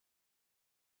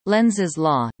Lenz's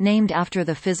law, named after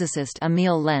the physicist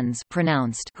Emil Lenz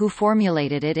pronounced, who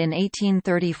formulated it in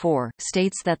 1834,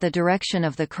 states that the direction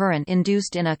of the current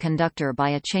induced in a conductor by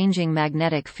a changing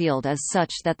magnetic field is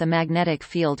such that the magnetic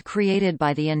field created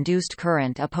by the induced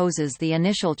current opposes the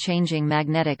initial changing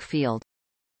magnetic field.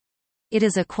 It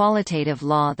is a qualitative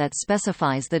law that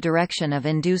specifies the direction of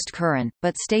induced current,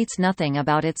 but states nothing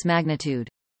about its magnitude.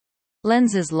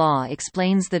 Lenz's law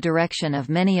explains the direction of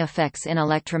many effects in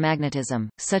electromagnetism,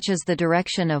 such as the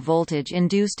direction of voltage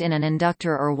induced in an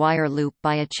inductor or wire loop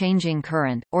by a changing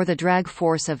current, or the drag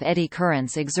force of eddy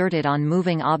currents exerted on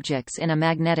moving objects in a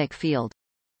magnetic field.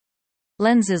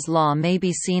 Lenz's law may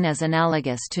be seen as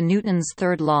analogous to Newton's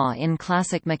third law in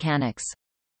classic mechanics.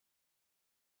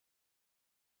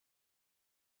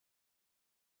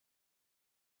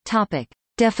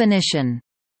 Definition.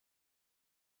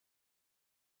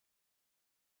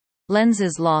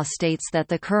 Lenz's law states that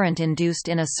the current induced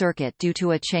in a circuit due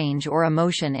to a change or a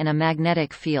motion in a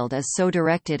magnetic field is so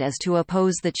directed as to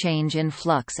oppose the change in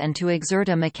flux and to exert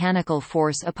a mechanical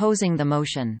force opposing the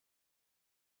motion.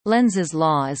 Lenz's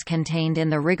law is contained in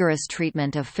the rigorous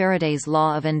treatment of Faraday's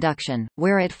law of induction,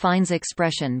 where it finds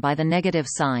expression by the negative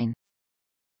sign,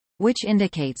 which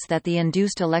indicates that the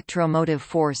induced electromotive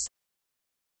force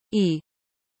E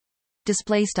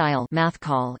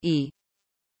 _mathcall E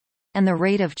and the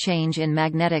rate of change in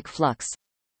magnetic flux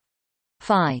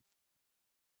phi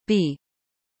b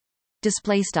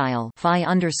 _phi_math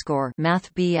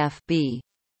b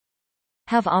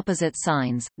have opposite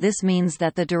signs. This means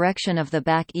that the direction of the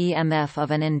back EMF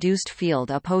of an induced field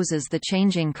opposes the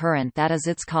changing current that is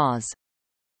its cause.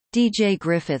 D.J.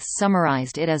 Griffiths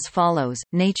summarized it as follows: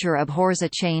 nature abhors a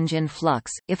change in flux.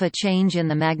 If a change in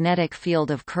the magnetic field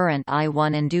of current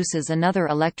I1 induces another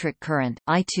electric current,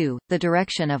 I2, the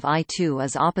direction of I2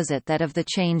 is opposite that of the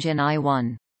change in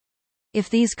I1. If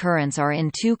these currents are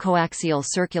in two coaxial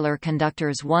circular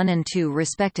conductors 1 and 2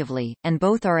 respectively, and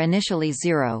both are initially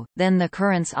zero, then the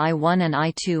currents I1 and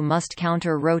I2 must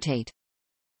counter-rotate.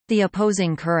 The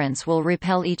opposing currents will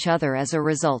repel each other as a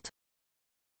result.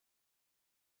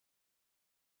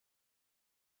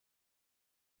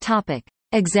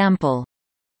 Example: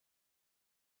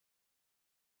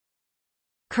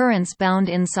 currents bound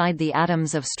inside the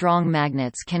atoms of strong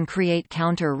magnets can create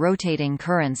counter-rotating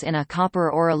currents in a copper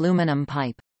or aluminum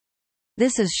pipe.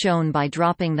 This is shown by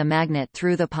dropping the magnet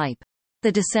through the pipe.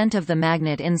 The descent of the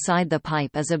magnet inside the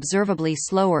pipe is observably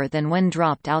slower than when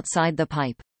dropped outside the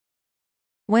pipe.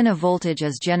 When a voltage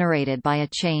is generated by a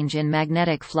change in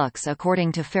magnetic flux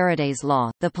according to Faraday's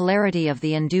law, the polarity of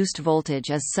the induced voltage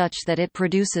is such that it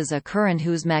produces a current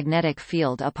whose magnetic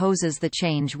field opposes the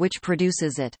change which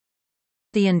produces it.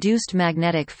 The induced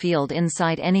magnetic field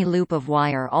inside any loop of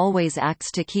wire always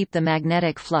acts to keep the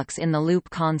magnetic flux in the loop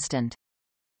constant.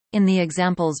 In the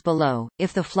examples below,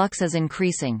 if the flux is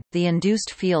increasing, the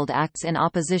induced field acts in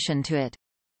opposition to it.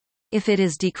 If it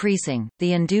is decreasing,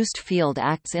 the induced field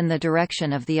acts in the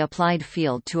direction of the applied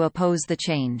field to oppose the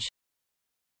change.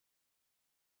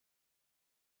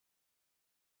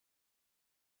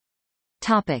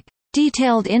 Topic: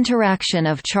 detailed interaction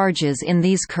of charges in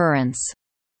these currents.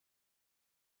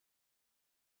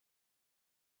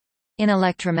 In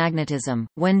electromagnetism,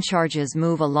 when charges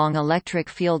move along electric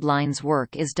field lines,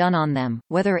 work is done on them,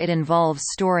 whether it involves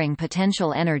storing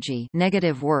potential energy,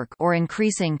 negative work, or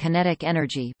increasing kinetic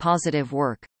energy, positive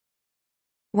work.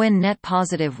 When net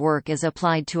positive work is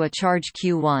applied to a charge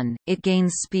Q1, it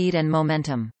gains speed and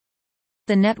momentum.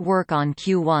 The net work on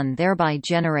Q1 thereby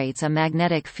generates a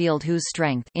magnetic field whose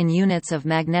strength, in units of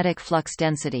magnetic flux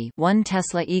density, 1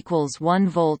 Tesla equals 1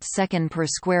 volt second per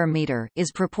square meter,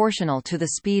 is proportional to the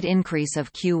speed increase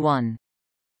of Q1.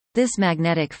 This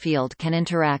magnetic field can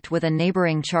interact with a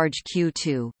neighboring charge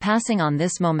Q2, passing on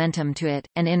this momentum to it,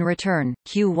 and in return,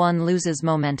 Q1 loses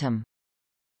momentum.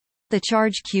 The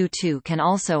charge Q2 can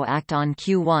also act on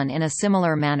Q1 in a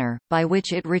similar manner, by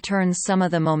which it returns some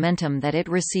of the momentum that it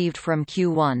received from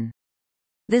Q1.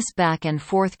 This back and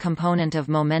forth component of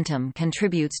momentum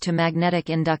contributes to magnetic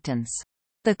inductance.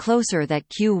 The closer that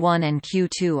Q1 and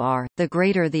Q2 are, the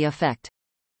greater the effect.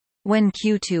 When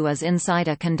Q2 is inside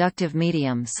a conductive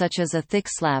medium such as a thick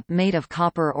slab made of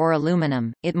copper or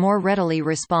aluminum, it more readily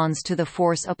responds to the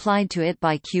force applied to it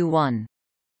by Q1.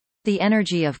 The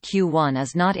energy of Q1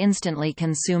 is not instantly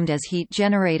consumed as heat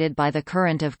generated by the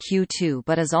current of Q2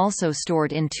 but is also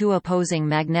stored in two opposing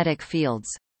magnetic fields.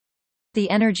 The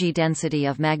energy density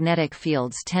of magnetic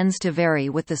fields tends to vary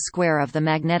with the square of the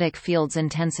magnetic field's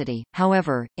intensity.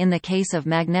 However, in the case of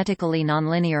magnetically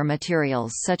nonlinear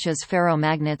materials such as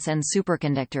ferromagnets and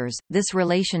superconductors, this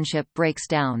relationship breaks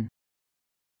down.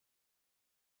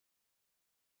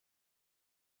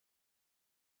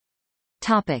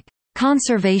 Topic: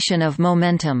 Conservation of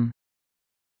momentum.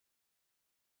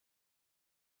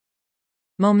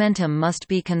 Momentum must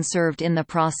be conserved in the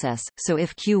process, so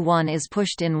if q1 is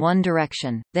pushed in one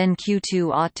direction, then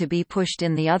q2 ought to be pushed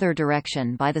in the other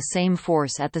direction by the same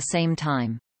force at the same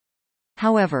time.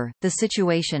 However, the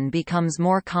situation becomes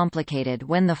more complicated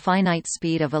when the finite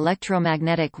speed of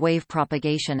electromagnetic wave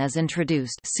propagation is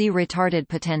introduced. See retarded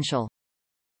potential.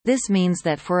 This means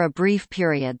that for a brief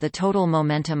period the total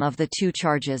momentum of the two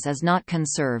charges is not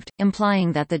conserved,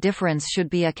 implying that the difference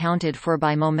should be accounted for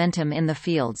by momentum in the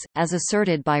fields, as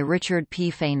asserted by Richard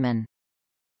P. Feynman.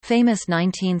 Famous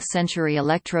 19th-century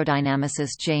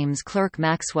electrodynamicist James Clerk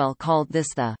Maxwell called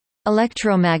this the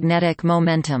electromagnetic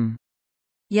momentum.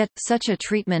 Yet, such a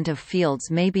treatment of fields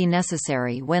may be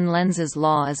necessary when Lenz's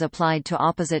law is applied to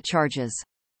opposite charges.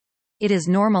 It is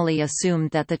normally assumed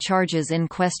that the charges in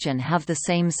question have the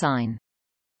same sign.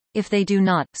 If they do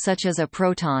not, such as a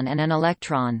proton and an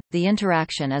electron, the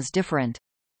interaction is different.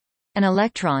 An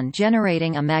electron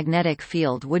generating a magnetic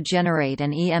field would generate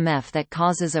an EMF that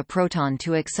causes a proton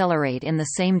to accelerate in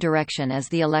the same direction as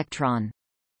the electron.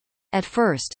 At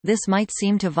first, this might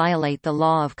seem to violate the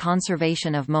law of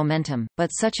conservation of momentum, but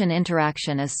such an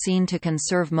interaction is seen to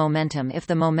conserve momentum if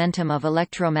the momentum of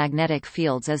electromagnetic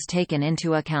fields is taken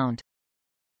into account.